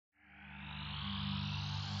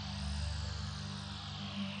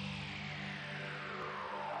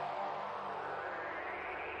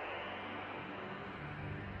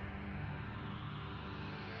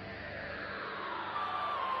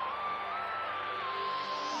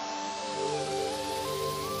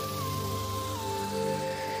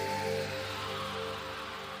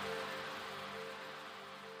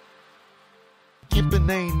Skipping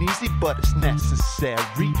ain't easy, but it's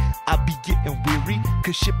necessary. I be getting weary,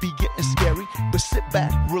 cause shit be getting scary. But sit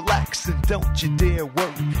back, relax, and don't you dare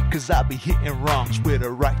worry, cause I be hitting wrongs with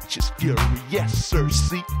a righteous fury. Yes, sir,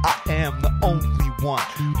 see, I am the only one.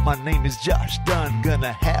 My name is Josh Dunn,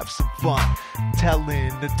 gonna have some fun telling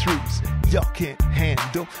the truths y'all can't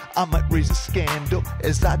handle. I might raise a scandal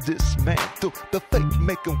as I dismantle the fake,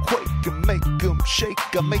 make them quake and make them shake.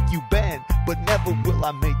 I make you bend, but never will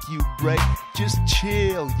I make you break. Just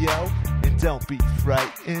chill, yo, and don't be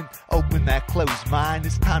frightened. Open that closed mind,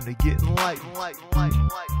 it's time to get enlightened.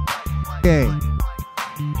 Okay,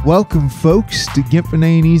 welcome folks to Gimpin'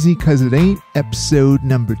 Ain't Easy Cause It Ain't, episode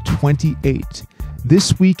number 28.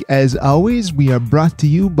 This week, as always, we are brought to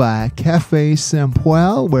you by Cafe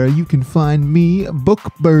Saint-Poil, where you can find me,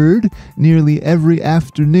 Bookbird, nearly every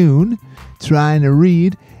afternoon, trying to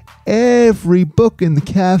read every book in the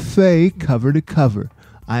cafe cover to cover.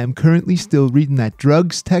 I am currently still reading that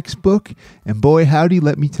drugs textbook, and boy howdy,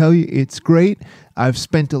 let me tell you, it's great. I've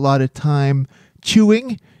spent a lot of time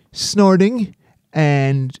chewing, snorting,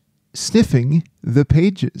 and sniffing the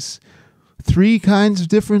pages. 3 kinds of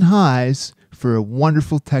different highs for a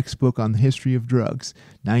wonderful textbook on the history of drugs.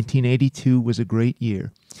 1982 was a great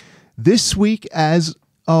year. This week, as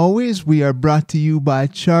always, we are brought to you by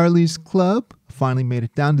Charlie's Club. Finally made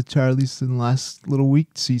it down to Charlie's in the last little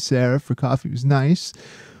week to see Sarah for coffee. It was nice.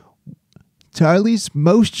 Charlie's,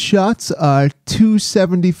 most shots are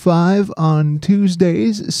 $2.75 on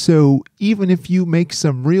Tuesdays, so even if you make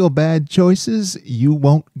some real bad choices, you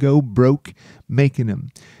won't go broke making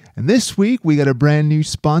them. And this week, we got a brand new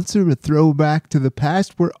sponsor, a throwback to the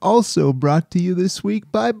past. We're also brought to you this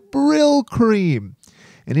week by Brill Cream.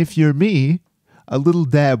 And if you're me, a little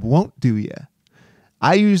dab won't do ya.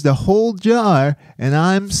 I used a whole jar, and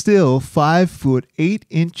I'm still 5 foot 8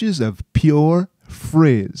 inches of pure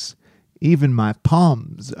frizz. Even my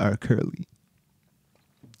palms are curly.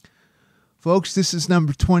 Folks, this is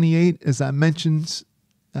number 28, as I mentioned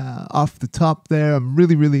off the top there. I'm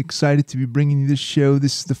really, really excited to be bringing you this show.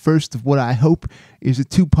 This is the first of what I hope is a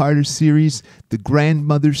 2-parter series, the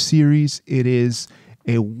Grandmother series. It is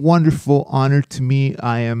a wonderful honor to me.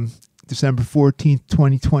 I am December 14th,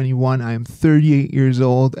 2021. I am 38 years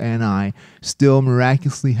old, and I still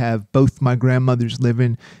miraculously have both my grandmothers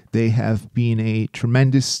living. They have been a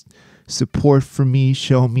tremendous support for me,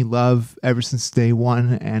 showing me love ever since day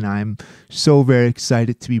one, and I'm so very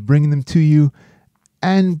excited to be bringing them to you.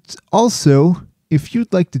 And also, if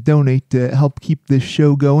you'd like to donate to help keep this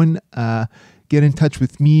show going, get in touch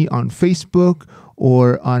with me on Facebook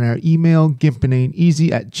or on our email,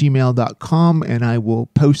 gimpinainteasy@gmail.com, and I will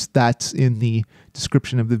post that in the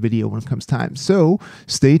description of the video when it comes time. So,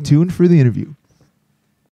 stay tuned for the interview.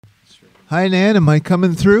 Hi, Nan. Am I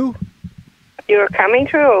coming through? You're coming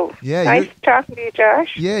through. Yeah, nice talking to you,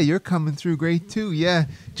 Josh. Yeah, you're coming through great too. Yeah,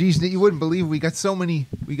 geez, you wouldn't believe we got so many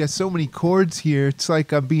cords here. It's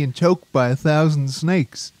like I'm being choked by 1,000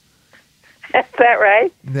 snakes. Is that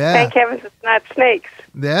right? Yeah. Thank heavens it's not snakes.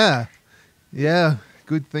 Yeah.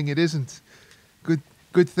 Good thing it isn't.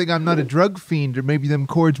 Good thing I'm not a drug fiend, or maybe them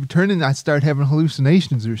cords would turn and I'd start having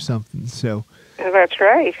hallucinations or something. So. That's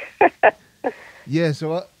right. Yeah.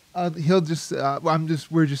 So. He'll just.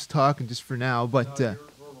 We're just talking just for now, but.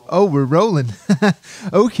 We're rolling.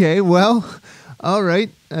 Okay. Well. All right.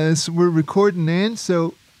 So we're recording, Nan.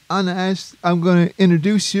 So I'm going to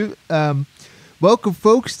introduce you. Welcome,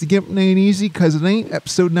 folks, to Gimpin' Ain't Easy Cause It Ain't,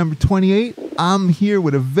 episode number 28. I'm here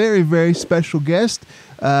with a very, very special guest.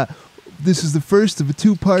 This is the first of a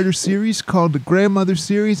 2-parter series called the Grandmother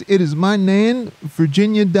series. It is my Nan,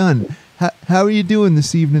 Virginia Dunn. How are you doing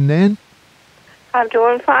this evening, Nan? I'm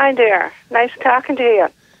doing fine, dear. Nice talking to you.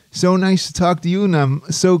 So nice to talk to you, and I'm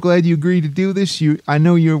so glad you agreed to do this. I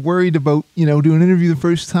know you're worried about, doing an interview the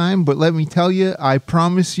first time, but let me tell you, I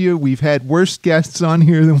promise you, we've had worse guests on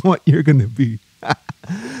here than what you're going to be.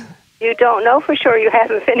 You don't know for sure. You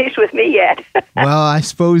haven't finished with me yet. Well, I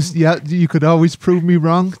suppose, yeah, you could always prove me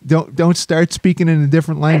wrong. Don't start speaking in a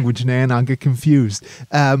different language, Nan. I'll get confused.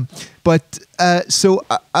 So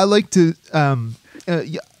I like to,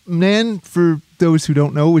 Nan, for those who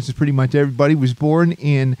don't know, which is pretty much everybody, was born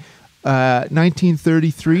in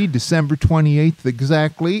 1933, December 28th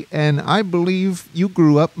exactly, and I believe you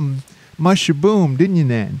grew up in Mushaboom, didn't you,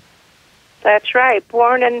 Nan? That's right.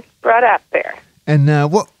 Born and brought up there. And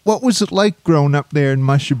what was it like growing up there in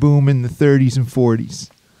Mushaboom in the 30s and 40s?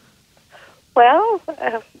 Well,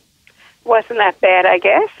 wasn't that bad, I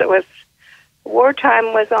guess. It was,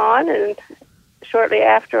 wartime was on, and shortly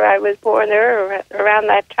after I was born there, around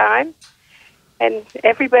that time. And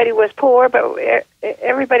everybody was poor, but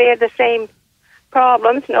everybody had the same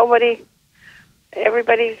problems. Nobody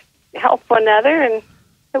everybody helped one another, and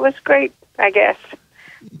it was great, I guess.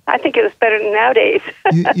 I think it was better than nowadays.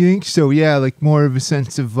 You think so? Yeah, like more of a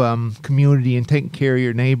sense of community and taking care of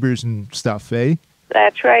your neighbors and stuff, eh?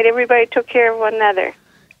 That's right. Everybody took care of one another.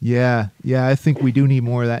 Yeah, I think we do need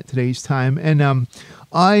more of that today's time. And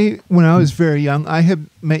when I was very young, I had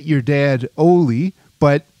met your dad, Ole,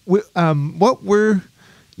 but what were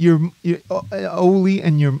your Ole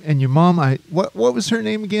and your mom? What was her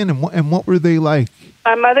name again, and what were they like?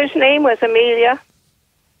 My mother's name was Amelia,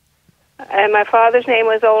 and my father's name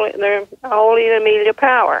was Ole and Amelia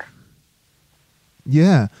Power.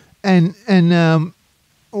 Yeah, and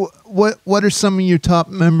what are some of your top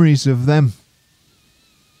memories of them?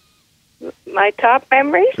 My top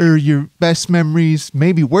memories? Or your best memories,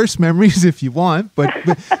 maybe worst memories if you want, but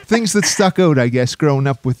things that stuck out, I guess, growing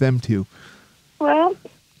up with them two. Well,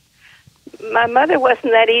 my mother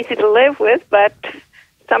wasn't that easy to live with, but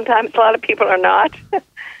sometimes a lot of people are not.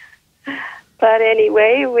 But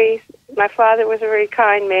anyway, my father was a very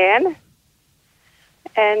kind man,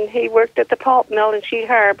 and he worked at the pulp mill in Sheet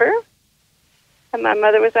Harbor. And my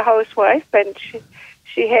mother was a housewife, and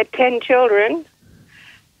she had 10 children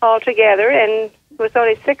altogether, and there was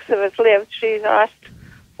only 6 of us lived. She lost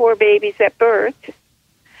 4 babies at birth.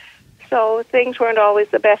 So things weren't always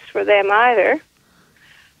the best for them either.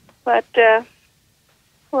 But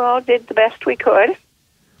we all did the best we could.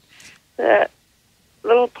 The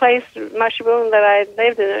little place, Mushaboon, that I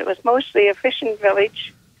lived in, it was mostly a fishing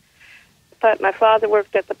village. But my father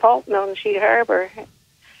worked at the pulp mill in Sheet Harbor.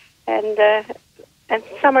 And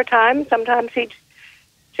summertime, sometimes he'd,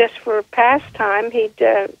 just for pastime, he'd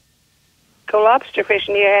go lobster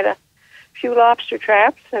fishing. He had a few lobster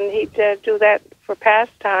traps, and he'd do that for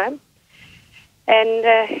pastime.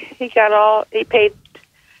 And he paid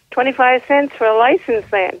 25 cents for a license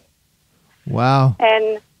then. Wow.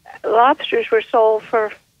 And lobsters were sold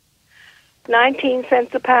for 19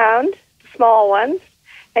 cents a pound, the small ones,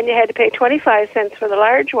 and you had to pay 25 cents for the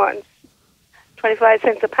large ones. 25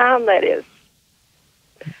 cents a pound, that is.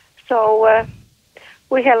 So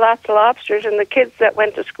we had lots of lobsters, and the kids that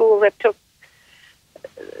went to school that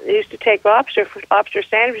used to take lobster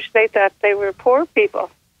sandwiches, they thought they were poor people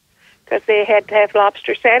because they had to have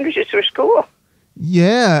lobster sandwiches for school.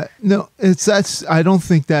 Yeah, no, I don't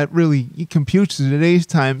think that really computes in today's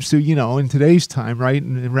time. So, in today's time, right,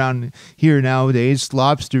 and around here nowadays,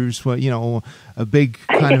 lobster's, a big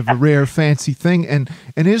kind of a rare, fancy thing. And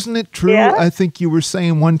isn't it true? Yeah. I think you were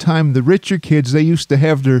saying one time the richer kids, they used to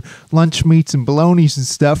have their lunch meats and bolognas and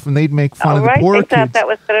stuff, and they'd make fun of the poor kids.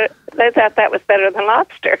 They thought that was better than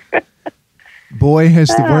lobster. Boy, has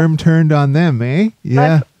the worm turned on them, eh?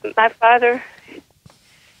 Yeah. My father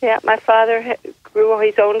grew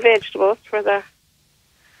his own vegetables for the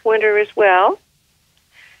winter as well.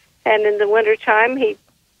 And in the wintertime, he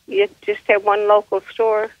just had one local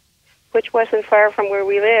store, which wasn't far from where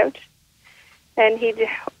we lived. And he'd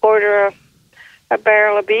order a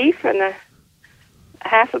barrel of beef and a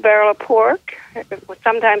half a barrel of pork.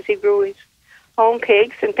 Sometimes he grew his own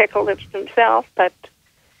pigs and pickled it himself, but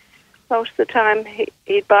most of the time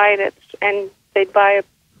he'd buy it, and they'd buy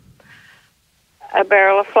a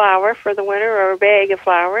barrel of flour for the winter, or a bag of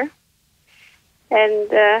flour.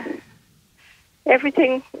 And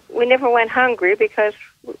everything, we never went hungry because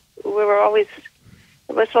we were always,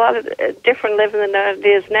 it was a lot of different living than it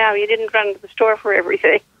is now. You didn't run to the store for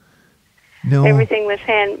everything. No. Everything was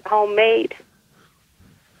homemade.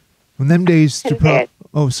 In them days, Dad,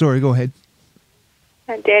 oh, sorry, go ahead.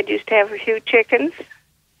 and Dad used to have a few chickens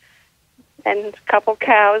and a couple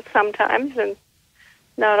cows sometimes, and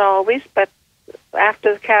not always, but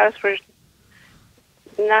after the cows were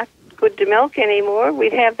not good to milk anymore,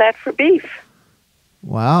 we'd have that for beef.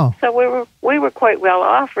 Wow. So we were quite well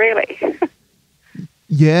off, really.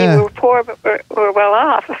 Yeah. We were poor, but we're well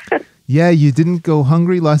off. Yeah, you didn't go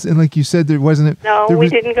hungry, and like you said, we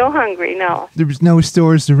didn't go hungry. No. There was no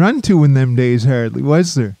stores to run to in them days, hardly,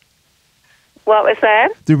 was there? What was that?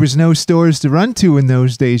 There was no stores to run to in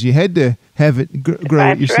those days. You had to have it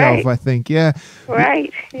grow it yourself, right. I think. Yeah.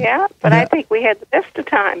 Right. Yeah. But I think we had the best of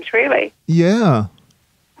times, really. Yeah.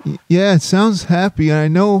 Yeah, it sounds happy. And I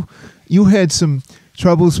know you had some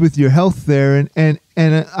troubles with your health there, and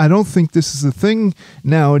I don't think this is a thing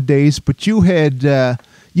nowadays, but you had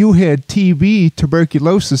TB,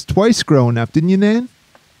 tuberculosis, twice growing up, didn't you, Nan?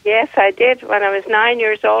 Yes, I did. When I was 9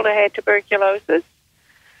 years old, I had tuberculosis.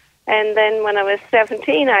 And then when I was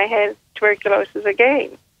 17, I had tuberculosis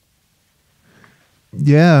again.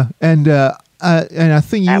 Yeah, and and I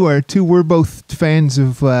think you are too. We're both fans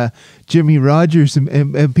of Jimmy Rogers,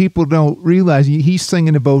 and people don't realize he's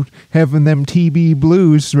singing about having them TB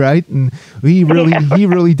blues, right? And he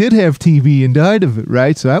really did have TB and died of it,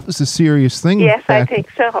 right? So that was a serious thing. Yes, I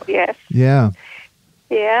think so. Yes. Yeah.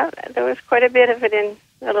 Yeah, there was quite a bit of it in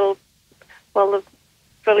a little. Well, the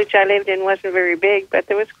village I lived in wasn't very big, but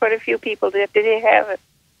there was quite a few people that did have it.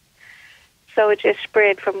 So it just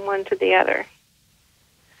spread from one to the other.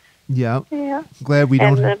 Yeah. Yeah. Glad we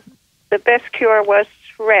don't. And the best cure was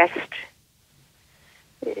rest.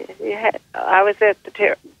 I was at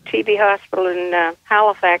the TB hospital in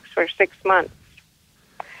Halifax for 6 months.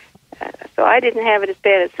 So I didn't have it as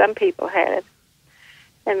bad as some people had it.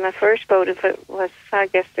 And my first bout of it was, I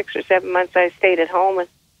guess, 6 or 7 months I stayed at home and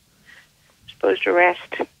was supposed to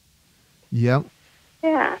rest. Yep.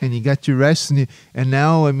 Yeah. And you got your rest, and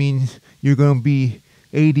now, I mean, you're going to be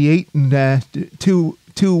 88 in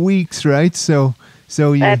 2 weeks, right? So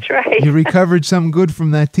you, that's right. You recovered some good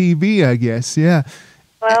from that TB, I guess. Yeah.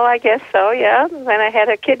 Well, I guess so. Yeah. Then I had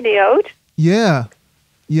a kidney out. Yeah.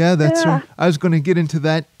 Yeah, that's right. I was going to get into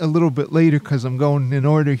that a little bit later because I'm going in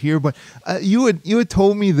order here. But you had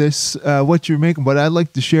told me this what you're making, but I'd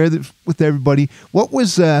like to share that with everybody. What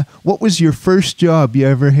was your first job you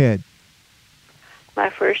ever had? My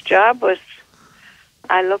first job was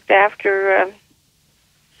I looked after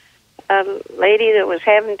a lady that was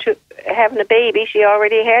having a baby. She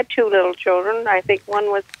already had 2 little children. I think one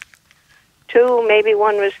was 2, maybe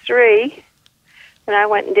one was 3. And I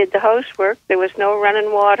went and did the housework. There was no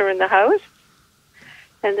running water in the house,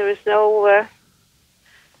 and there was no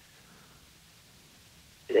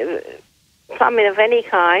plumbing of any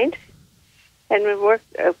kind. And we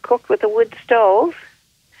cooked with a wood stove.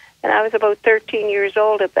 And I was about 13 years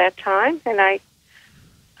old at that time, and I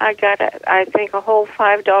got, I think, a whole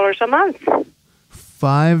 $5 a month.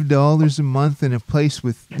 $5 a month in a place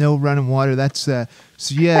with no running water. That's so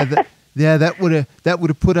yeah, that would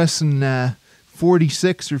have put us in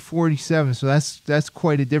 46 or 47. So that's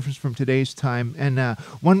quite a difference from today's time. And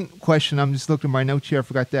one question, I'm just looking at my notes here. I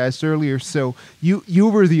forgot to ask earlier. So you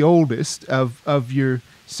were the oldest of your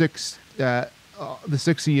 6, the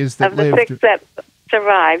 6 years that lived. Of the 6 that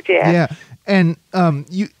survived, yeah. Yeah, and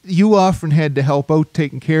you often had to help out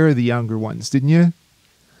taking care of the younger ones, didn't you?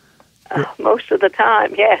 Most of the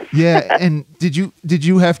time, yes. Yeah, and did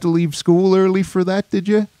you have to leave school early for that? Did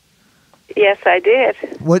you? Yes, I did.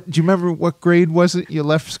 Do you remember what grade was it you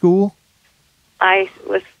left school? I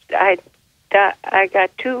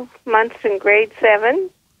got 2 months in grade 7,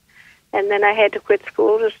 and then I had to quit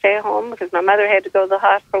school to stay home because my mother had to go to the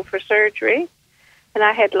hospital for surgery, and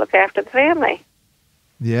I had to look after the family.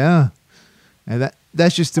 Yeah, and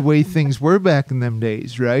that's just the way things were back in them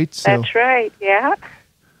days, right? So, that's right, yeah.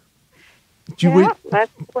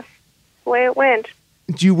 That's the way it went.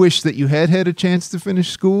 Do you wish that you had a chance to finish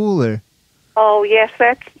school, or? Oh, yes,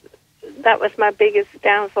 that was my biggest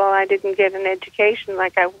downfall. I didn't get an education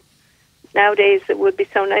like nowadays. It would be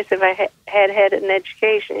so nice if I had an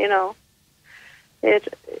education, you know.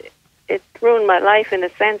 It ruined my life in a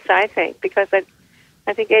sense, I think, because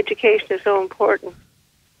I think education is so important.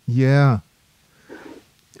 Yeah.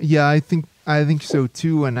 Yeah, I think so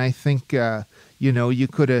too, and I think you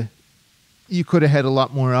could have had a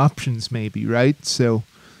lot more options, maybe, right? So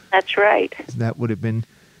that's right. That would have been,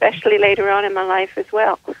 especially later on in my life as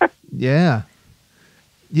well. Yeah,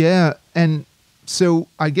 and so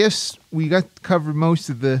I guess we got covered most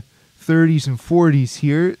of the 30s and 40s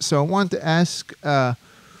here. So I want to ask,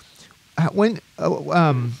 when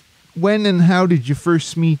and how did you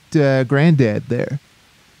first meet Granddad there?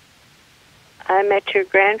 I met your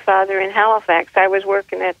grandfather in Halifax. I was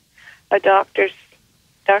working at a Dr.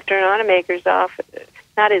 and Onamaker's office,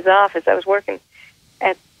 not his office. I was working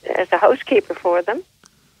as a housekeeper for them.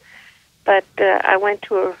 But I went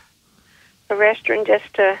to a restaurant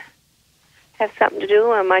just to have something to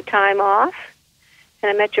do on my time off,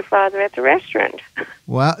 and I met your father at the restaurant.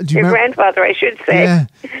 Wow, your grandfather, I should say.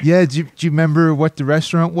 Yeah. Do you remember what the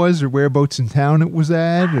restaurant was, or whereabouts in town it was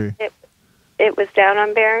at, or? It was down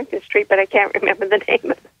on Barrington Street, but I can't remember the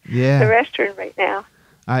name of the restaurant right now.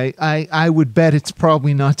 I would bet it's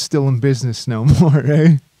probably not still in business no more,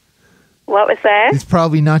 eh? What was that? It's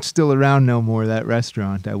probably not still around no more, that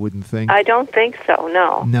restaurant, I wouldn't think. I don't think so,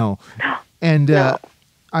 no. No. And no.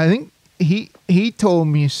 I think he told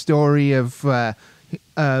me a story of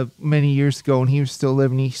many years ago when he was still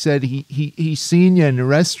living. He said he seen you in a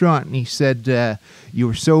restaurant, and he said you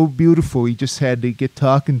were so beautiful, he just had to get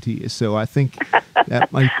talking to you. So I think that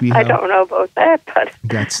might be how I don't know about that, but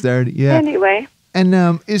got started. Yeah. Anyway. And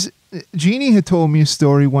Jeannie had told me a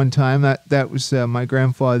story one time that was my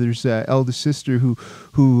grandfather's eldest sister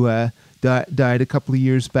who died a couple of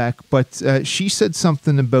years back. But she said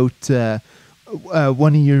something about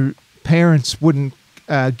one of your parents wouldn't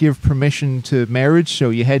give permission to marriage, so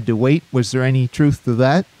you had to wait. Was there any truth to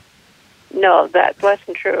that? No, that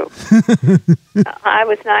wasn't true. I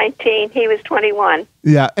was 19. He was 21.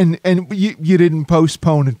 Yeah, and you didn't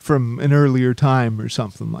postpone it from an earlier time or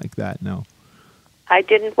something like that, no? I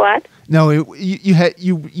didn't what? No, you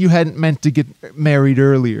hadn't meant to get married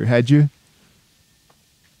earlier, had you?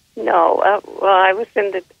 No. Well, I was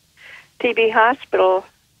in the TB hospital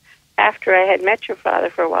after I had met your father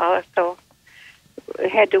for a while, so I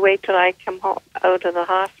had to wait till I come home out of the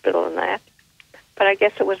hospital and that. But I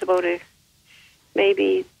guess it was about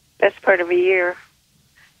maybe best part of a year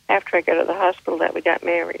after I got out of the hospital that we got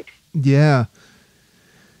married. Yeah.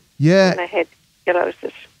 And I had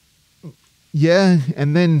scoliosis. Yeah,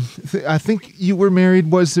 and then I think you were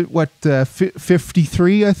married, was it,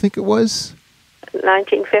 53, I think it was?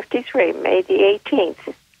 1953, May the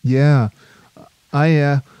 18th. Yeah.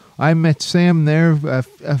 I met Sam there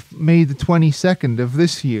May the 22nd of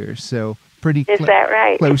this year, so pretty Is that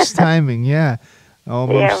right? close timing, yeah.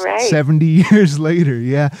 Almost Yeah, right. 70 years later,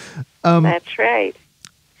 yeah. That's right.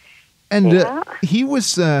 And he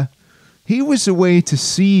was away to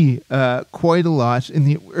sea quite a lot in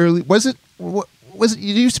the early. Was it? It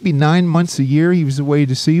used to be 9 months a year he was away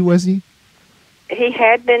to sea, was he? He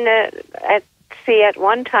had been at sea at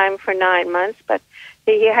one time for 9 months, but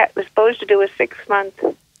he was supposed to do a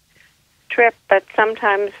 6-month trip, but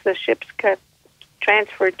sometimes the ships got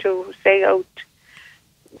transferred to, say, out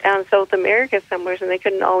down South America somewhere, and they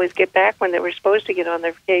couldn't always get back when they were supposed to get on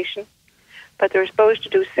their vacation. But they were supposed to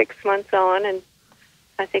do 6 months on, and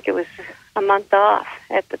I think it was a month off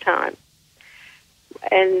at the time.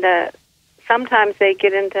 And sometimes they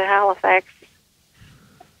get into Halifax,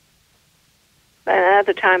 and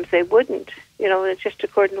other times they wouldn't. You know, it's just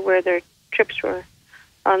according to where their trips were.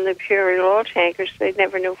 On the Imperial oil tankers, they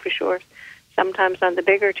never knew for sure. Sometimes on the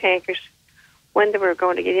bigger tankers, when they were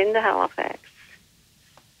going to get into Halifax.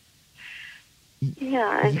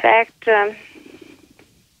 Yeah, in fact, I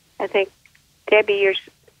think Debbie,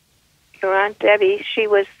 your Aunt Debbie, she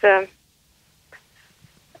was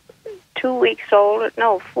 4 weeks old,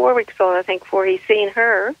 I think, before he seen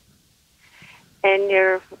her. And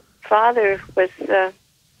your father was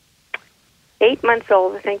 8 months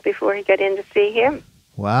old, I think, before he got in to see him.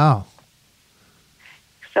 Wow.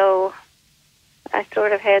 So I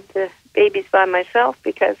sort of had the babies by myself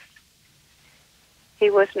because he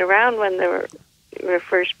wasn't around when they were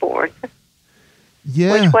first born.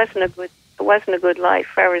 Yeah. Which wasn't a good life,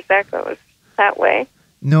 as far as that goes, that way.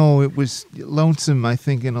 No, it was lonesome, I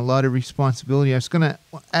think, and a lot of responsibility. I was going to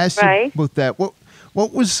ask you about that. What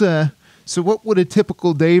was so what would a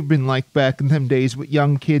typical day have been like back in them days with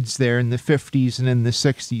young kids there in the 50s and in the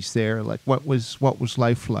 60s there? Like, what was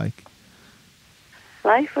life like?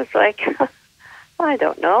 Life was like, I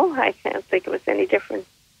don't know. I can't think it was any different.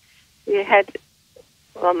 You had,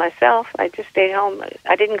 myself, I just stayed home.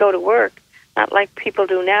 I didn't go to work, not like people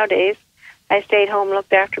do nowadays. I stayed home,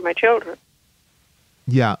 looked after my children.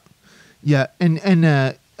 Yeah. And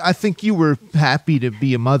I think you were happy to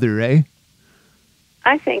be a mother, eh?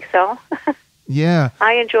 I think so. Yeah.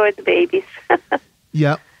 I enjoyed the babies.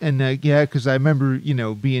 Yeah, and because I remember,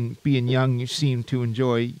 being young, you seemed to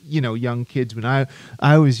enjoy, young kids when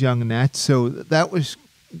I was young and that. So that was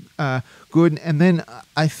good. And then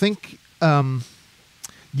I think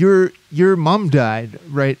your mom died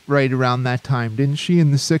right around that time, didn't she? In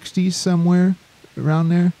the 60s, somewhere around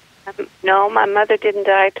there. No, my mother didn't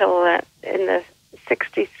die till in the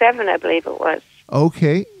 67, I believe it was.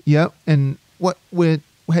 Okay. Yep. And what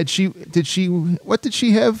did she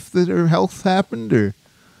have that her health happened, or?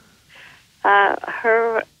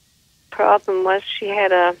 Her problem was she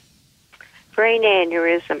had a brain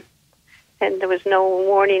aneurysm, and there was no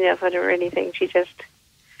warning of it or anything. She just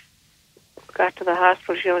got to the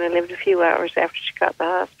hospital. She only lived a few hours after she got to the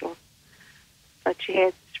hospital, but she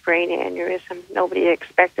had this brain aneurysm. Nobody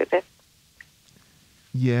expected it.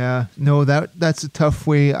 Yeah, no, that's a tough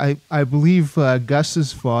way. I believe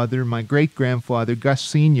Gus's father, my great-grandfather, Gus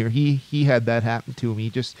Sr., he had that happen to him.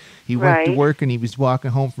 He went to work and he was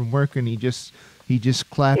walking home from work and he just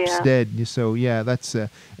collapsed dead. So yeah, that's and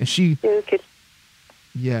she.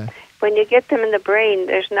 Yeah. When you get them in the brain,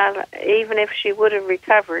 there's not, even if she would have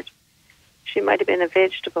recovered, she might have been a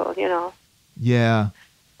vegetable, Yeah.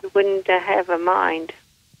 She wouldn't have a mind.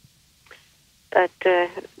 But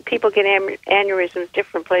people get aneurysms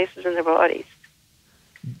different places in their bodies.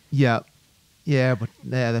 Yeah, but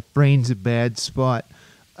the brain's a bad spot.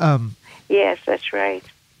 Yes, that's right.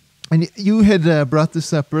 And you had brought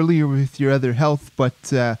this up earlier with your other health,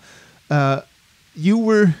 but you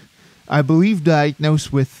were, I believe,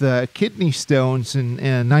 diagnosed with kidney stones in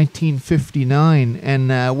 1959.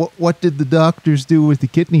 And what did the doctors do with the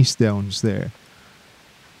kidney stones there?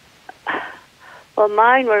 Well,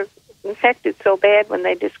 mine were infected so bad when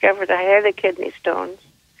they discovered I had the kidney stones,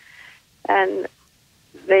 and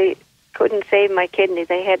they couldn't save my kidney.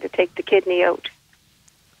 They had to take the kidney out.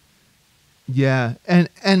 Yeah,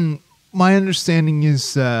 and my understanding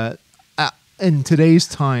is in today's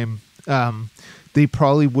time, they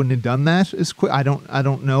probably wouldn't have done that as quick. I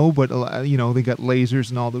don't know, but they got lasers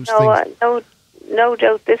and all those things. No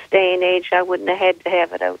doubt. This day and age, I wouldn't have had to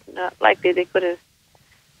have it out. Not likely they could have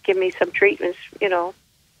given me some treatments,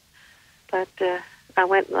 But I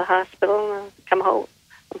went in the hospital and I'm home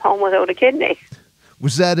without a kidney.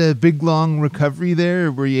 Was that a big long recovery there,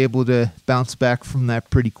 or were you able to bounce back from that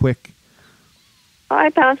pretty quick? I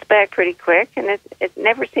bounced back pretty quick, and it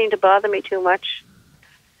never seemed to bother me too much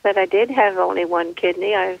that I did have only one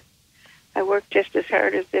kidney. I worked just as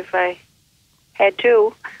hard as if I had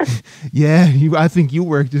two. Yeah, I think you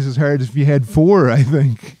worked just as hard as if you had four, I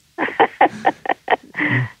think.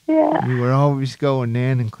 Yeah. You were always going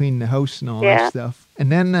in and cleaning the house and all that stuff.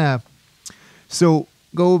 And then, so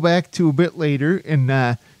go back to a bit later in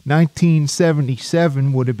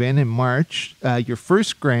 1977 would have been in March. Your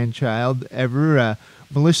first grandchild ever,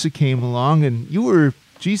 Melissa, came along, and you were,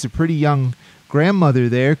 a pretty young grandmother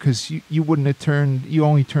there, because you wouldn't have you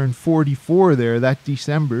only turned 44 there that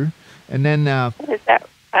December. And then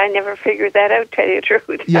I never figured that out, tell you the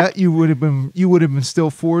truth. Yeah, you would have been still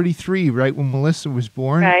 43 right when Melissa was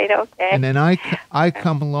born. Right, okay. And then I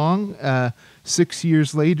come along 6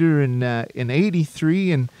 years later in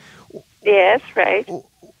 83, and yes, right.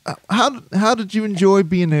 How did you enjoy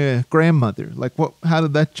being a grandmother? Like, how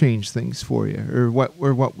did that change things for you, or what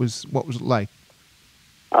was it like?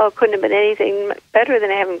 Oh, it couldn't have been anything better than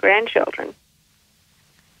having grandchildren.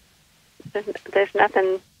 There's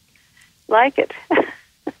nothing like it.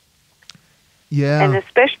 Yeah. And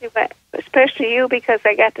especially you, because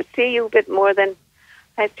I got to see you a bit more than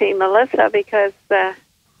I'd seen Melissa, because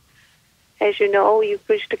as you know, you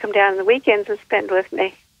used to come down on the weekends and spend with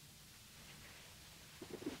me.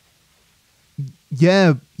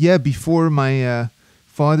 Yeah, before my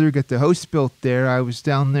father got the house built there, I was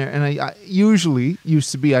down there, and I usually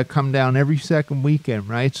used to be, I come down every second weekend,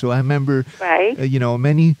 right? So I remember, right.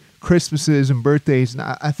 Many Christmases and birthdays, and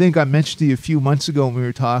I think I mentioned to you a few months ago when we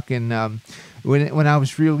were talking, when I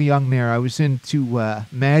was really young there, I was into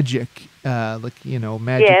magic,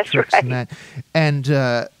 magic tricks, right. And that, and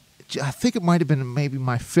I think it might have been maybe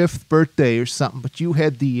my 5th birthday or something, but you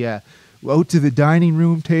had the out to the dining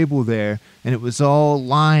room table there, and it was all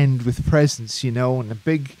lined with presents, and the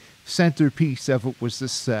big centerpiece of it was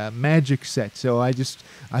this magic set. So I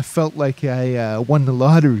felt like I won the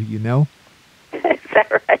lottery, Is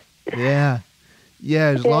that right? Yeah.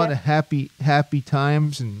 There's a lot of happy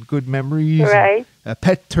times and good memories. Right. A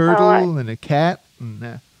pet turtle and a cat.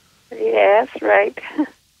 And, yes, right.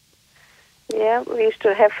 Yeah, we used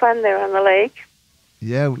to have fun there on the lake.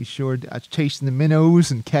 Yeah, we sure did. I was chasing the minnows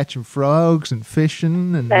and catching frogs and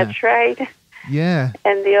fishing. And that's right. Yeah.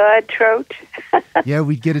 And the odd trout. Yeah,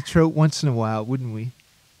 we'd get a trout once in a while, wouldn't we?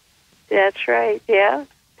 That's right, yeah.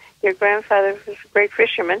 Your grandfather was a great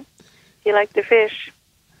fisherman. He liked to fish.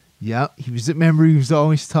 Yeah, he was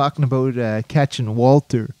always talking about catching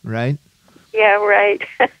Walter, right? Yeah, right.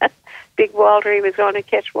 Big Walter, he was going to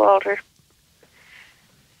catch Walter.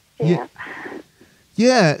 Yeah.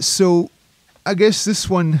 Yeah, so I guess this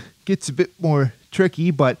one gets a bit more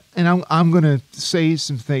tricky, and I'm going to say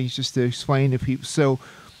some things just to explain to people. So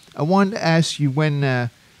I wanted to ask you,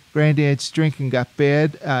 when Granddad's drinking got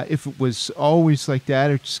bad, if it was always like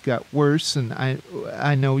that or just got worse. And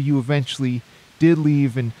I know you eventually did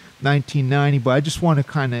leave in 1990, but I just want to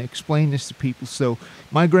kind of explain this to people. So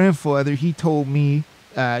my grandfather, he told me,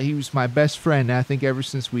 he was my best friend, I think, ever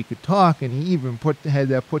since we could talk, and he even had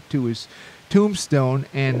that put to his tombstone.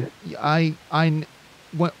 And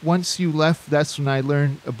once you left, that's when I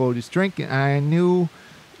learned about his drinking. And I knew,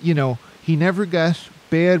 he never got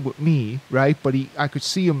bad with me, right? But I could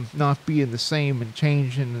see him not being the same and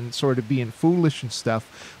changing and sort of being foolish and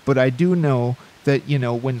stuff. But I do know that,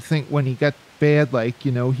 when he got bad, like,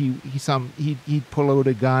 he'd pull out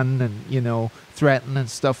a gun and, threaten and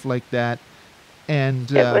stuff like that.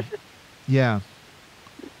 And yeah,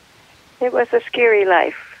 it was a scary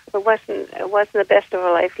life. It wasn't the best of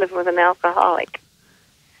a life living with an alcoholic.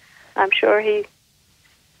 I'm sure he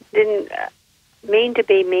didn't mean to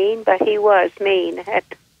be mean, but he was mean at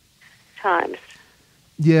times.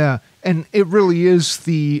 Yeah, and it really is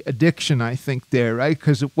the addiction, I think, there, right?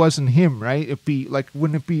 Because it wasn't him, right? It'd be like,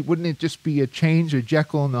 wouldn't it just be a change, a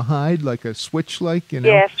Jekyll and the Hyde, like a switch, like, you know?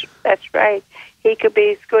 Yes, that's right. He could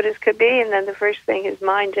be as good as could be, and then the first thing, his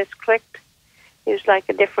mind just clicked. He was like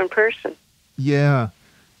a different person. Yeah.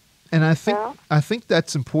 And I think Well, I think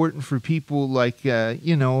that's important for people, like,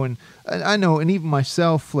 you know, and I know, and even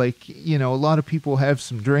myself, like, you know, a lot of people have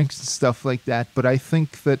some drinks and stuff like that, but I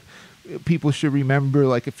think that people should remember,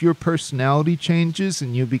 like, if your personality changes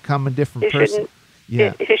and you become a different you person,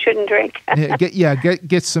 shouldn't. You shouldn't drink.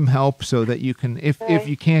 get some help so that you can, if Right.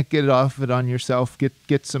 you can't get it on yourself,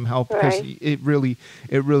 get some help, because Right. it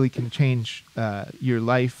really can change your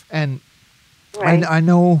life. And Right. I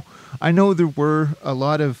know there were a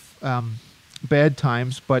lot of bad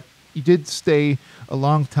times, but you did stay a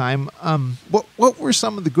long time. What were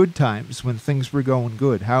some of the good times when things were going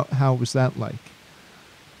good? How was that like?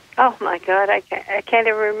 Oh my God, I can't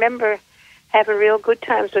even remember having real good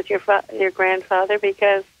times with your grandfather,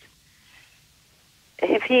 because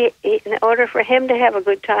if in order for him to have a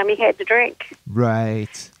good time, he had to drink.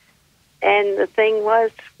 Right. And the thing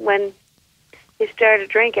was, when he started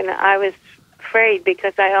drinking, I was afraid,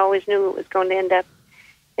 because I always knew it was going to end up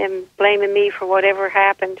him blaming me for whatever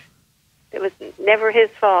happened. It was never his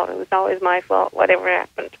fault. It was always my fault, whatever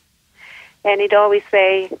happened. And he'd always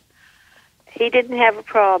say he didn't have a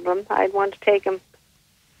problem. I'd want to take him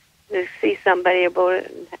to see somebody about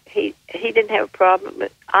it. And he didn't have a problem,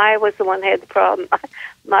 but I was the one that had the problem.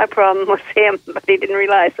 My problem was him, but he didn't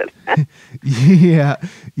realize it. Yeah.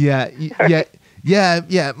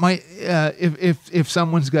 It might, if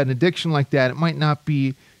someone's got an addiction like that, it might not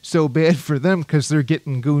be so bad for them because they're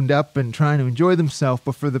getting gooned up and trying to enjoy themselves.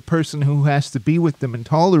 But for the person who has to be with them and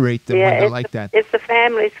tolerate them when they're like that, it's the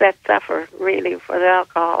families that suffer, really, for the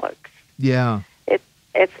alcoholics. Yeah.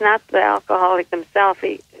 It's not the alcoholic themselves.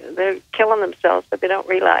 They're killing themselves, but they don't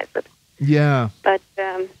realize it. Yeah. But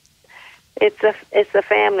it's the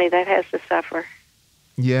family that has to suffer.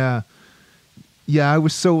 Yeah. Yeah, I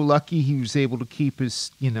was so lucky he was able to keep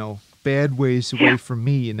his, bad ways away from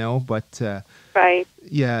me, but... Right.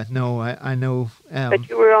 Yeah, no, I know. But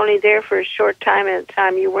you were only there for a short time at a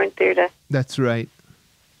time. You weren't there to... That's right.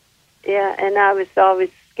 Yeah, and I was always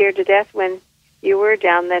scared to death when you were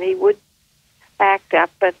down that he would act up,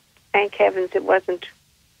 but thank heavens it wasn't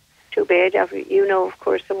too bad. You know, of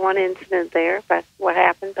course, the one incident there, but what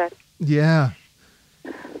happened, but... Yeah.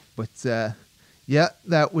 But,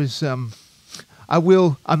 that was... I'm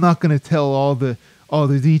not going to tell all the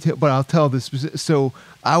detail, but I'll tell this. So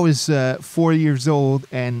I was 4 years old,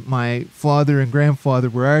 and my father and grandfather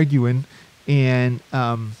were arguing, and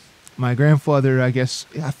my grandfather, I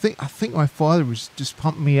think my father was just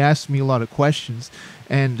pumping me, asking me a lot of questions,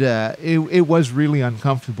 and it was really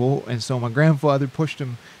uncomfortable. And so my grandfather pushed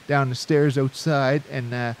him down the stairs outside,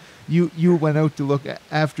 and you went out to look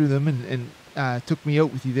after them, and took me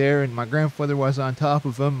out with you there, and my grandfather was on top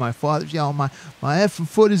of him. My father's yelling, my effing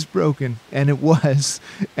foot is broken, and it was.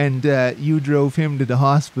 And you drove him to the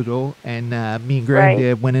hospital, and me and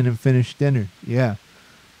Granddad went in and finished dinner. Yeah.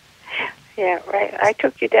 Yeah, right. I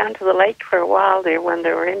took you down to the lake for a while there when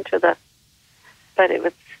they were into the... But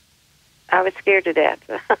I was scared to death.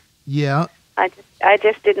 Yeah. I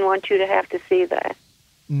just didn't want you to have to see that.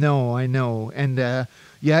 No, I know. And I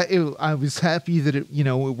was happy that it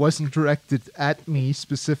wasn't directed at me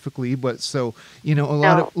specifically, but so a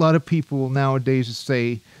lot of people nowadays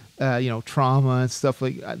say trauma and stuff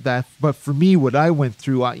like that. But for me, what I went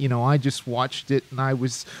through, I just watched it, and I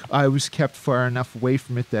was kept far enough away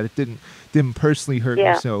from it that it didn't personally hurt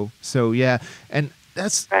me. So yeah, and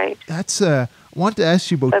that's right. That's I want to ask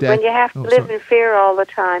you about that. But when you have to live in fear all the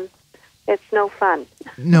time, it's no fun.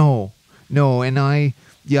 No, and I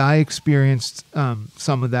experienced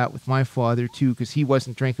some of that with my father too, because he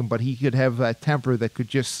wasn't drinking, but he could have that temper that could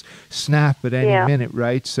just snap at any minute,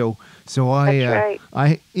 right? So That's right.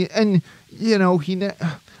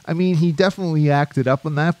 he definitely acted up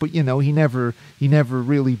on that, but he never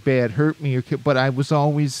really bad hurt me but I was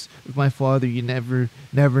always with my father. You never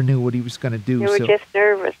knew what he was going to do. You were just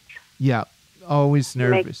nervous. Yeah, always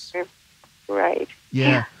nervous. Right.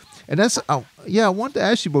 Yeah. And that's I wanted to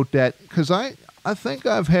ask you about that, because I think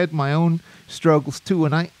I've had my own struggles too,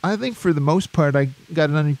 and I think for the most part I got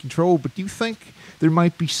it under control. But do you think there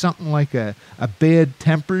might be something like a bad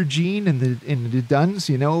temper gene in the Dunns?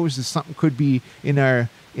 Is there something could be in our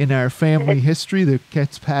family history that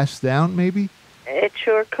gets passed down? Maybe it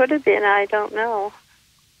sure could have been. I don't know.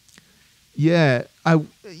 Yeah, and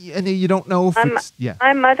you don't know if it's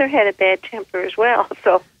My mother had a bad temper as well,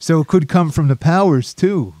 so it could come from the powers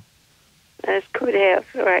too. It could have,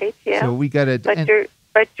 right? Yeah. So we got to. But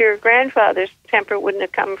But your grandfather's temper wouldn't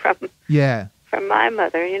have come Yeah. from my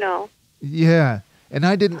mother, you know. Yeah. And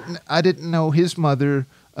I didn't know his mother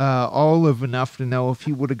all of enough to know if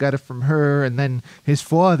he would have got it from her. And then his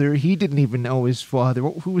father, he didn't even know his father.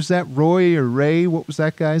 Who was that? Roy or Ray? What was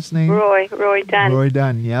that guy's name? Roy Dunn. Roy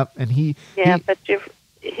Dunn. Yep. And but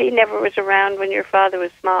he never was around when your father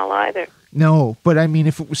was small either. No, but I mean,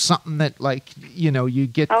 if it was something that, like, you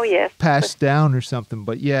get yes, passed down or something.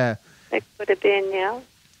 But yeah, it could have been, yeah.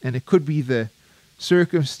 And it could be the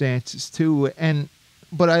circumstances too.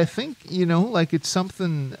 But I think, like, it's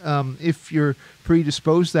something, if you're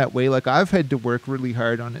predisposed that way, like I've had to work really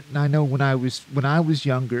hard on it. And I know when I was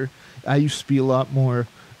younger, I used to be a lot more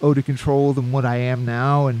out of control than what I am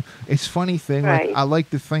now. And it's a funny thing, right. like I like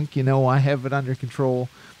to think, I have it under control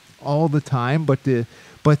all the time, but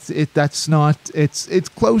that's not, it's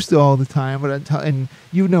close to all the time. But and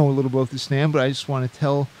you know a little about this, Nan, but I just want to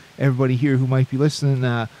tell everybody here who might be listening,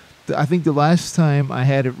 I think the last time I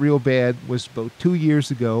had it real bad was about 2 years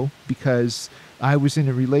ago, because I was in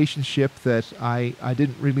a relationship that I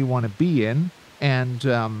didn't really want to be in, and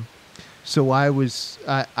so I was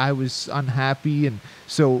unhappy, and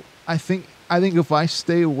so I think if I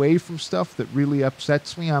stay away from stuff that really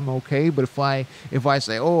upsets me, I'm okay. But if I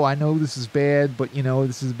say, oh, I know this is bad, but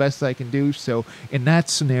this is the best I can do. So in that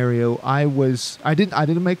scenario, I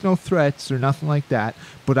didn't make no threats or nothing like that,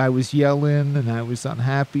 but I was yelling and I was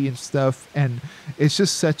unhappy and stuff. And it's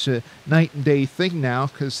just such a night and day thing now,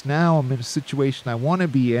 because now I'm in a situation I want to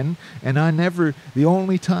be in. And the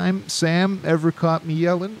only time Sam ever caught me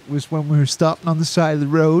yelling was when we were stopping on the side of the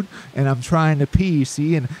road and I'm trying to pee,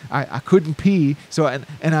 see, and I couldn't pee. So,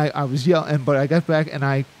 and I was yelling, but I got back and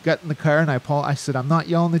I got in the car and I said, I'm not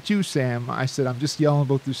yelling at you, Sam. I said, I'm just yelling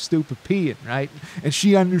about this stupid peeing, right? And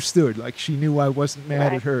she understood, like she knew I wasn't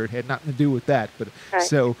mad right. at her. It had nothing to do with that. But right.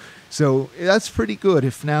 So that's pretty good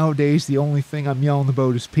if nowadays the only thing I'm yelling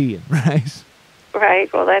about is peeing, right?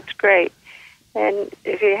 Right. Well, that's great. And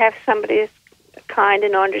if you have somebody who's kind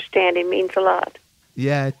and understanding, means a lot.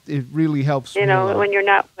 Yeah, it really helps me a lot. When you're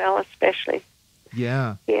not well, especially.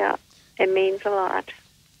 Yeah. Yeah, it means a lot.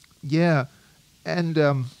 Yeah, and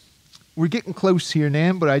we're getting close here,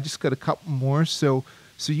 Nan, but I just got a couple more. So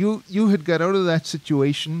you had got out of that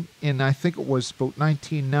situation in, I think it was about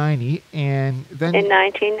 1990, and then... In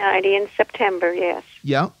 1990, in September, yes.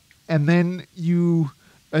 Yeah, and then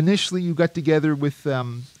initially you got together with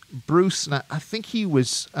Bruce, and I think he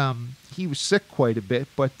was sick quite a bit,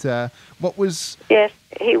 but what was... Yes,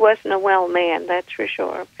 he wasn't a well man, that's for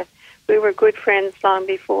sure. But we were good friends long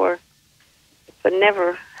before, but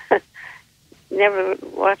never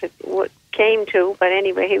what came to. But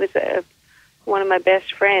anyway, he was one of my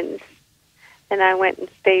best friends, and I went and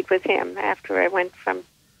stayed with him after I went from...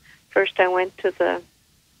 First I went to the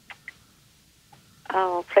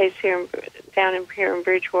place here in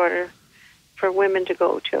Bridgewater for women to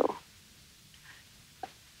go to.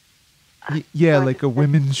 Yeah, like a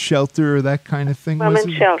women's shelter or that kind of thing.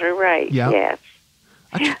 Women's shelter, right? Yeah. Yes.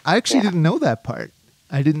 I actually didn't know that part.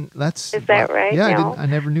 I didn't. Is that right? Yeah, No. I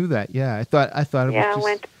never knew that. Yeah, I thought it was just... Yeah, I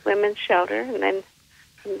went to women's shelter, and then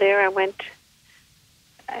from there I went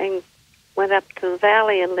up to the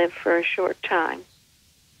valley and lived for a short time.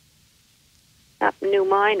 Up New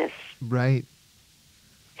Minas. Right.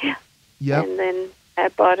 Yeah. Yep. And then I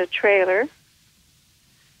bought a trailer,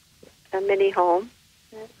 a mini home,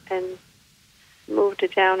 and moved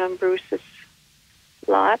it down on Bruce's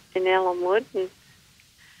lot in Elmwood, and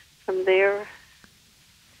from there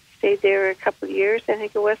stayed there a couple of years, I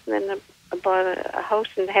think it was, and then I bought a house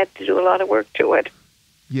and had to do a lot of work to it.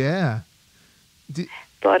 Yeah.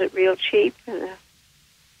 Bought it real cheap, and in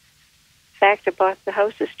fact, I bought the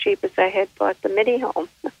house as cheap as I had bought the mini home.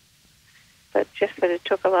 But it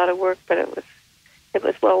took a lot of work, but it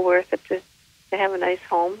was well worth it to have a nice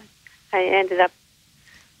home. I ended up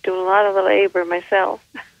doing a lot of the labor myself.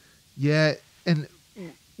 Yeah, and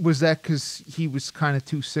was that because he was kind of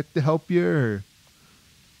too sick to help you, or?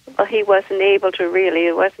 Well, he wasn't able to really.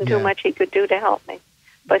 It wasn't too much he could do to help me.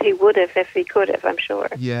 But he would have if he could have, I'm sure.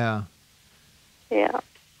 Yeah. Yeah.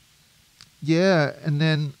 Yeah, and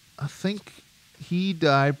then I think he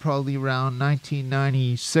died probably around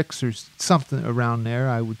 1996 or something around there,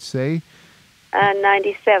 I would say.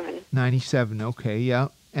 97. 97, okay, yeah.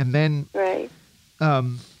 And then... Right.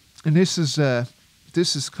 And this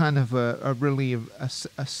is kind of a really a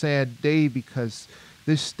sad day, because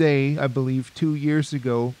this day, I believe 2 years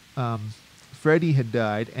ago, Freddie had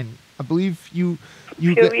died, and I believe you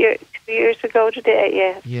 2 years ago today,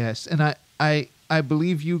 yes. Yes, and I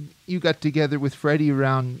believe you got together with Freddie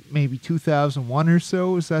around maybe 2001 or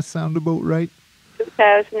so. Does that sound about right?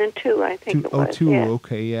 2002, I think it was. Two. Yeah.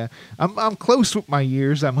 Okay, yeah. I'm close with my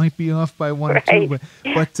years. I might be off by one or Right. two,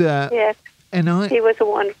 but Yes, and he was a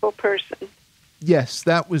wonderful person. yes,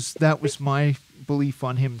 that was my belief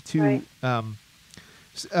on him too.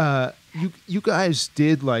 Right. You guys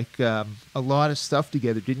did like a lot of stuff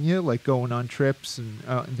together, didn't you? Like going on trips and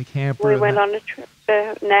in the camper. We and went that? on a trip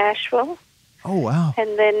to Nashville, Oh wow.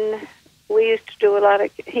 and then we used to do a lot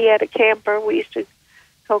of. He had a camper. We used to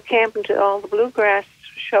go camping to all the bluegrass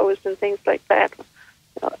shows and things like that,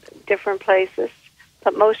 different places,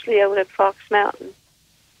 but mostly out at Fox Mountain.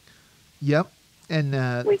 Yep.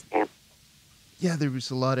 And We camped. yeah, there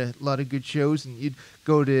was a lot of good shows, and you'd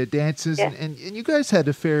go to dances, Yeah. and you guys had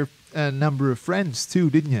a fair number of friends too,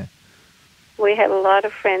 didn't you? We had a lot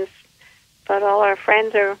of friends, but all our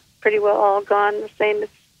friends are pretty well all gone. The same as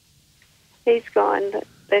he's gone.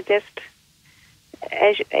 They just,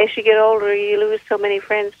 as you get older, you lose so many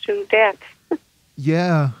friends through death.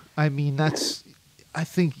 Yeah, I mean I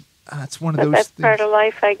think that's one of But those that's things. part of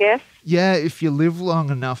life, I guess. Yeah, if you live long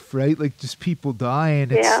enough, right? Like just people die,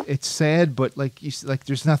 and Yeah. it's sad, but like like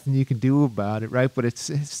there's nothing you can do about it, right? But it's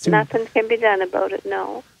too Nothing can be done about it.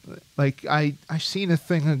 No. like I seen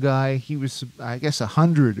a guy, he was I guess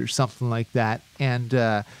 100 or something like that, and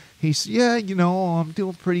he's I'm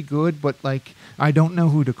doing pretty good, but like I don't know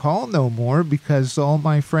who to call no more because all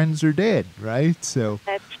my friends are dead, right? So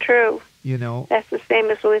That's true. That's the same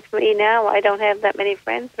as with me now. I don't have that many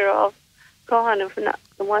friends. They're all gone. If not,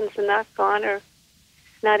 the ones that are not gone are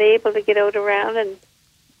not able to get out around, and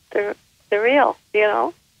they're ill.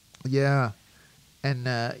 yeah. And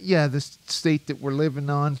the state that we're living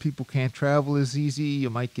on, people can't travel as easy.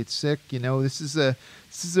 You might get sick. This is a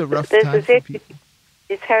rough This time is for it. people.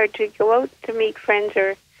 It's hard to go out to meet friends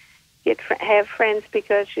or have friends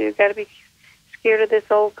because you've got to be scared of this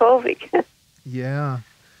old COVID.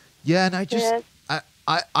 Yeah, and I just Yes.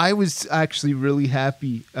 I was actually really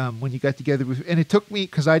happy when you got together with, and it took me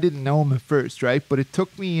because I didn't know him at first, right? But it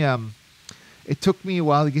took me a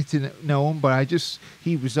while to get to know him. But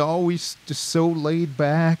he was always just so laid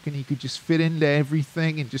back, and he could just fit into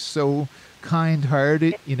everything, and just so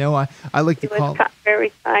kind-hearted. I like He to call. was a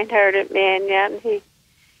very kind-hearted man, yeah, and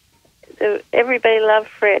everybody loved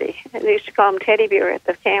Freddie. They used to call him Teddy Bear at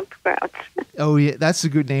the campgrounds. Oh yeah, that's a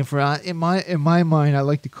good name for in my mind. I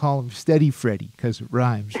like to call him Steady Freddy because it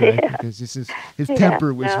rhymes, right? Yeah. Because his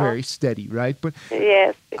temper was no. very steady, right? But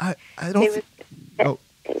Yes. I He don't. was, Oh.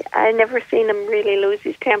 I never seen him really lose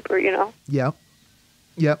his temper,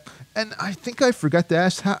 Yep. And I think I forgot to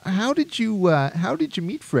ask how did you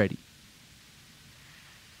meet Freddie?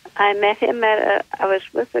 I met him I was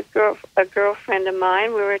with a girlfriend of mine.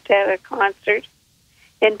 We were at a concert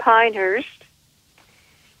in Pinehurst.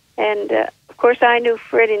 And, of course, I knew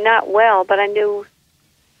Freddie not well, but I knew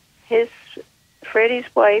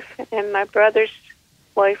Freddie's wife and my brother's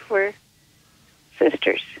wife were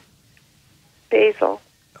sisters. Basil.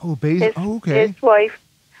 Oh, Basil. Okay. His wife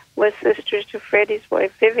was sisters to Freddie's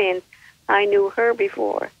wife, Vivian. I knew her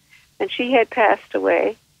before, and she had passed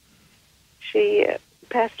away. She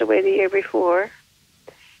passed away the year before.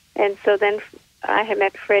 And so then I had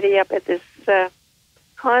met Freddie up at this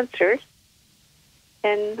concert,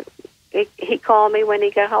 and he called me when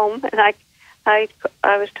he got home, and I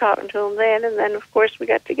was talking to him then, and then, of course, we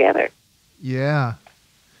got together. Yeah.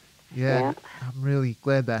 I'm really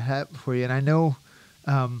glad that happened for you. And I know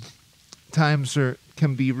times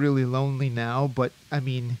can be really lonely now, but, I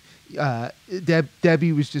mean,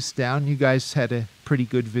 Debbie was just down. You guys had a pretty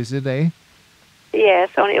good visit, eh? Yes,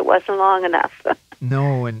 only it wasn't long enough.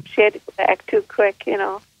 No, and she had to go back too quick,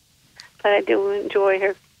 But I do enjoy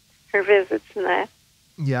her visits and that.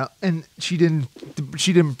 yeah, and she didn't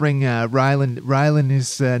bring Ryland. Ryland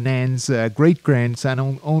is Nan's great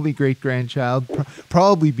grandson, only great grandchild.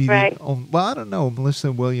 Probably be right. Well, I don't know. Melissa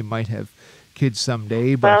and William might have kids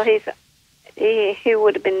someday, but well, he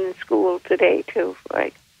would have been in school today too.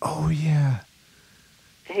 Right? Oh yeah.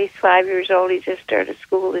 He's 5 years old. He just started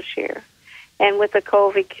school this year. And with the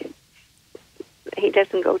COVID, he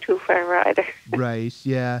doesn't go too far either. Right,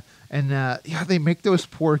 yeah. And, they make those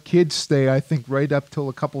poor kids stay, I think, right up till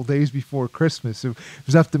a couple days before Christmas. If it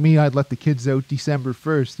was up to me, I'd let the kids out December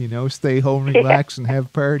 1st, stay home, relax, and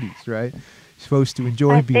have parties, right? You're supposed to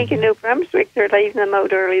enjoy being I think in New Brunswick, they're leaving them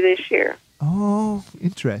out early this year. Oh,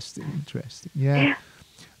 interesting. Yeah.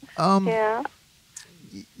 Yeah.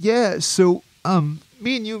 Yeah, so,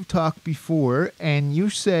 me and you have talked before, and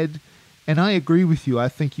you said... And I agree with you. I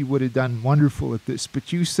think you would have done wonderful at this.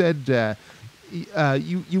 But you said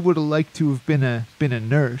you would have liked to have been a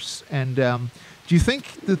nurse. And do you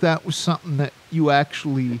think that was something that you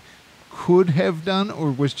actually could have done,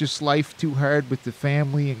 or was just life too hard with the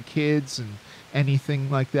family and kids and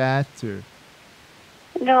anything like that? Or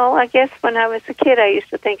No, I guess when I was a kid, I used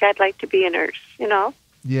to think I'd like to be a nurse,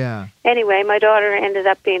 yeah, Anyway, my daughter ended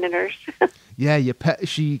up being a nurse. yeah,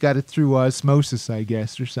 she got it through osmosis, I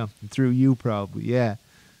guess, or something, through you probably. Yeah,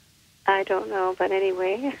 I don't know, but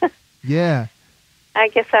anyway. yeah, I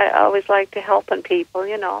guess I always liked to helping people,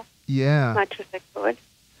 yeah. much as I could.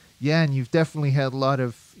 Yeah, and you've definitely had a lot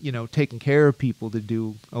of, taking care of people to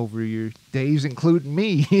do over your days, including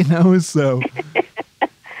me, so.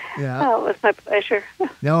 Yeah. Oh, it was my pleasure.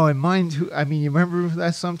 No, and mine, you remember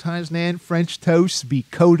that sometimes, Nan? French toast be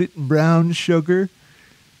coated in brown sugar,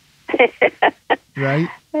 right?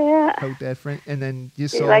 Yeah. Coat that French, and then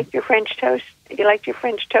just You liked your French toast? You liked your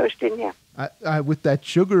French toast, didn't you? I with that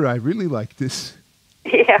sugar, I really like this.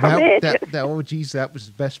 Yeah, Oh, geez, that was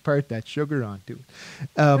the best part, that sugar onto it.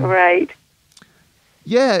 right.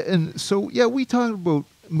 Yeah, and so, yeah, we talked about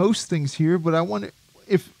most things here, but I wonder,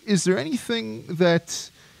 is there anything that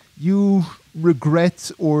you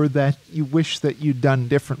regret or that you wish that you'd done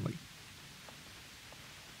differently?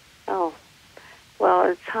 Oh,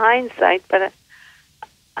 well, it's hindsight, but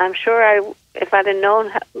I'm sure if I'd have known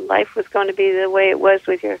how life was going to be the way it was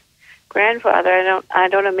with your grandfather, I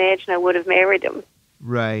don't imagine I would have married him.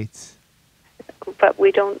 Right. But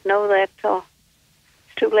we don't know that till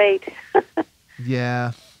it's too late.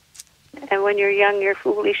 Yeah. And when you're young, you're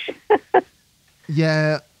foolish.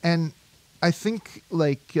 Yeah, and I think,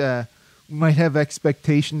 we might have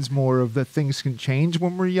expectations more of that things can change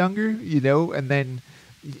when we're younger, and then...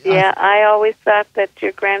 Yeah, I always thought that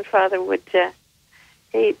your grandfather would...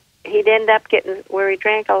 he'd end up getting... where he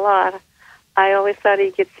drank a lot. I always thought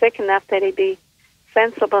he'd get sick enough that he'd be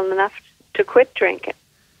sensible enough to quit drinking.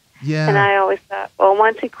 Yeah. And I always thought, well,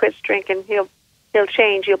 once he quits drinking, he'll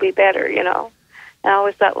change, he'll be better, I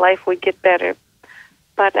always thought life would get better.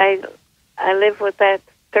 But I lived with that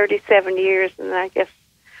 37 years, and I guess,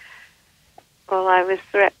 well, I was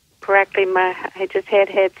correctly, I just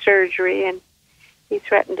had surgery, and he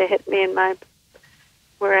threatened to hit me in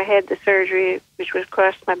where I had the surgery, which was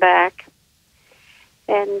across my back.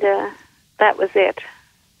 And that was it.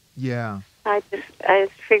 Yeah. I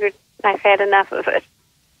figured I've had enough of it.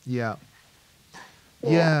 Yeah.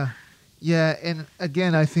 Yeah, and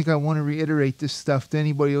again, I think I want to reiterate this stuff to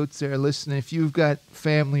anybody out there listening. If you've got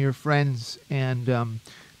family or friends and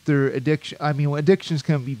their addiction, addictions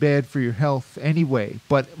can be bad for your health anyway.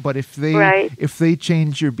 But if they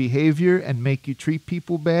change your behavior and make you treat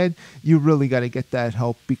people bad, you really got to get that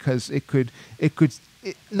help, because it could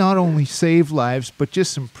not only save lives but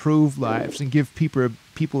just improve lives and give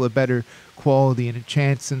people a better quality and a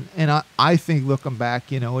chance. And I think, looking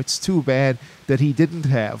back, it's too bad that he didn't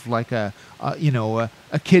have like a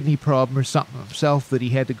kidney problem or something himself, that he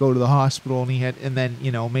had to go to the hospital, and then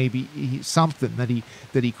maybe something that he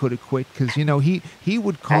could have quit, because he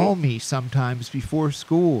would call me sometimes before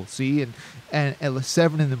school, and at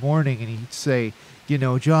 7 a.m, and he'd say,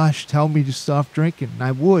 Josh, tell me to stop drinking, and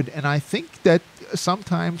I would, and I think that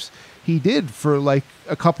sometimes he did for like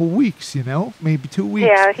a couple weeks, maybe 2 weeks.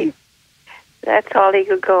 Yeah, that's all he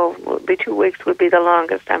could go. Would be 2 weeks would be the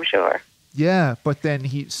longest, I'm sure. Yeah, but then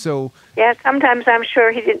Yeah, sometimes I'm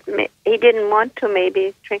sure he didn't want to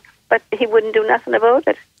maybe drink, but he wouldn't do nothing about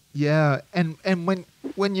it. Yeah, and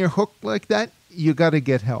when you're hooked like that, you got to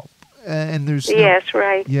get help. And there's yes,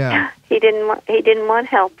 right. Yeah, he didn't want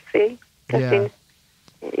help. See, yeah.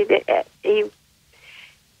 He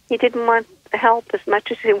didn't want help as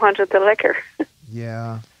much as he wanted the liquor.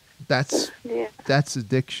 Yeah. That's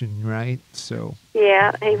addiction, right? So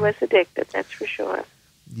yeah, he was addicted. That's for sure.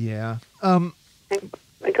 Yeah. And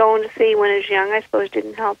going to sea when he was young, I suppose,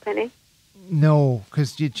 didn't help any. No,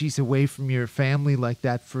 because geez, away from your family like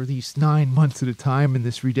that for these 9 months at a time in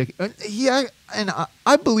this ridiculous. Yeah, and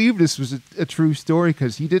I believe this was a true story,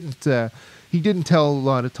 because he didn't tell a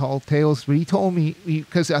lot of tall tales, but he told me,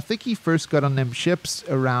 because I think he first got on them ships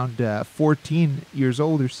around 14 years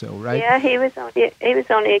old or so, right? Yeah, he was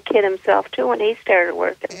only a kid himself too when he started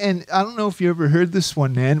working. And I don't know if you ever heard this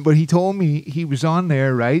one, Nan, but he told me he was on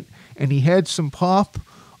there, right, and he had some pop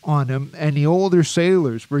on him, and the older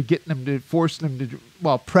sailors were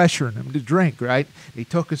pressuring him to drink, right? They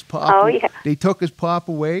took his pop. Oh, yeah. They took his pop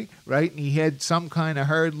away, right, and he had some kind of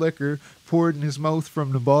hard liquor poured in his mouth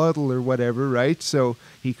from the bottle or whatever, right? So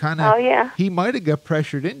he kind of, he might have got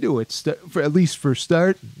pressured into it, at least for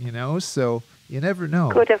starting, so you never know.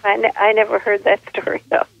 Could have. I never heard that story,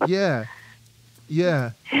 though. Yeah.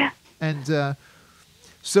 And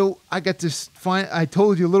So I got this. I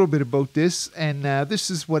told you a little bit about this, and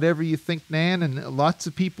this is whatever you think, Nan. And lots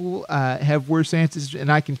of people have worse answers,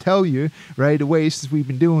 and I can tell you right away, since we've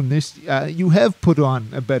been doing this, you have put on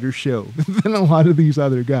a better show than a lot of these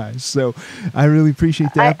other guys. So I really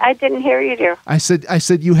appreciate that. I didn't hear you, dear. I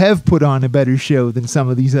said you have put on a better show than some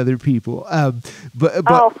of these other people.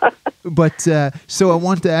 But so I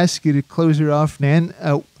want to ask you to close her off, Nan.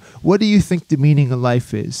 What do you think the meaning of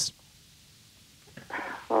life is?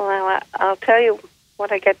 Well, I'll tell you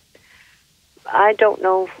what I get. I don't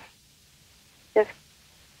know if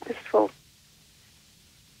this will,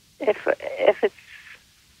 if it's,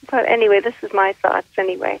 but anyway, this is my thoughts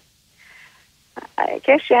anyway. I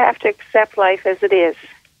guess you have to accept life as it is.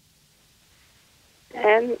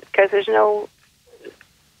 And because there's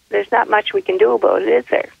not much we can do about it, is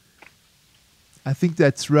there? I think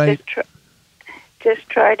that's right. Just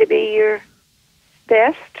try to be your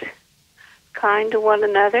best, kind to one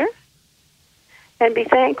another, and be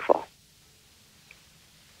thankful.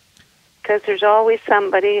 Because there's always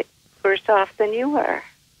somebody worse off than you are.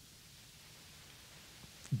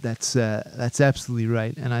 That's absolutely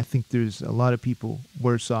right, and I think there's a lot of people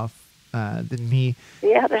worse off than me.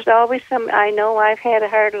 Yeah, there's always some. I know I've had a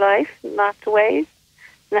hard life in lots of ways.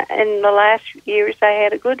 In the last years, I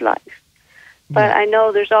had a good life. But Yeah. I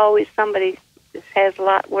know there's always somebody that has a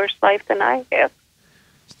lot worse life than I have.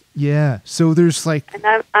 Yeah, so there's like...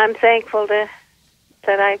 And I'm thankful that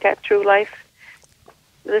I got through life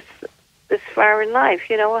this far in life.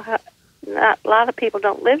 You know, not a lot of people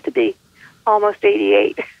don't live to be almost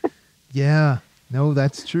 88. Yeah, no,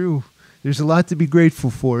 that's true. There's a lot to be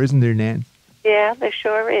grateful for, isn't there, Nan? Yeah, there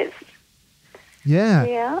sure is. Yeah.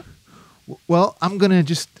 Yeah. Well, I'm going to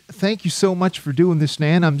just thank you so much for doing this,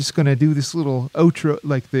 Nan. I'm just going to do this little outro,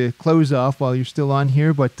 like the close off while you're still on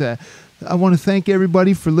here. But I want to thank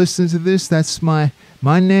everybody for listening to this. That's my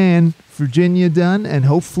Nan, Virginia Dunn. And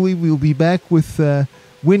hopefully we'll be back with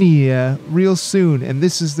Winnie real soon. And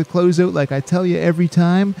this is the closeout, like I tell you every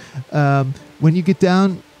time. When you get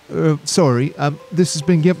down... this has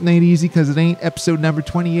been Gimping Ain't Easy Because It Ain't, episode number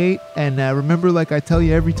 28. And remember, like I tell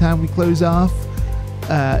you every time we close off,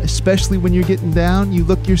 especially when you're getting down, you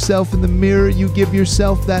look yourself in the mirror, you give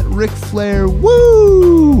yourself that Ric Flair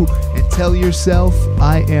woo, and tell yourself,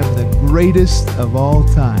 I am the greatest of all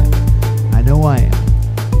time. I know I am.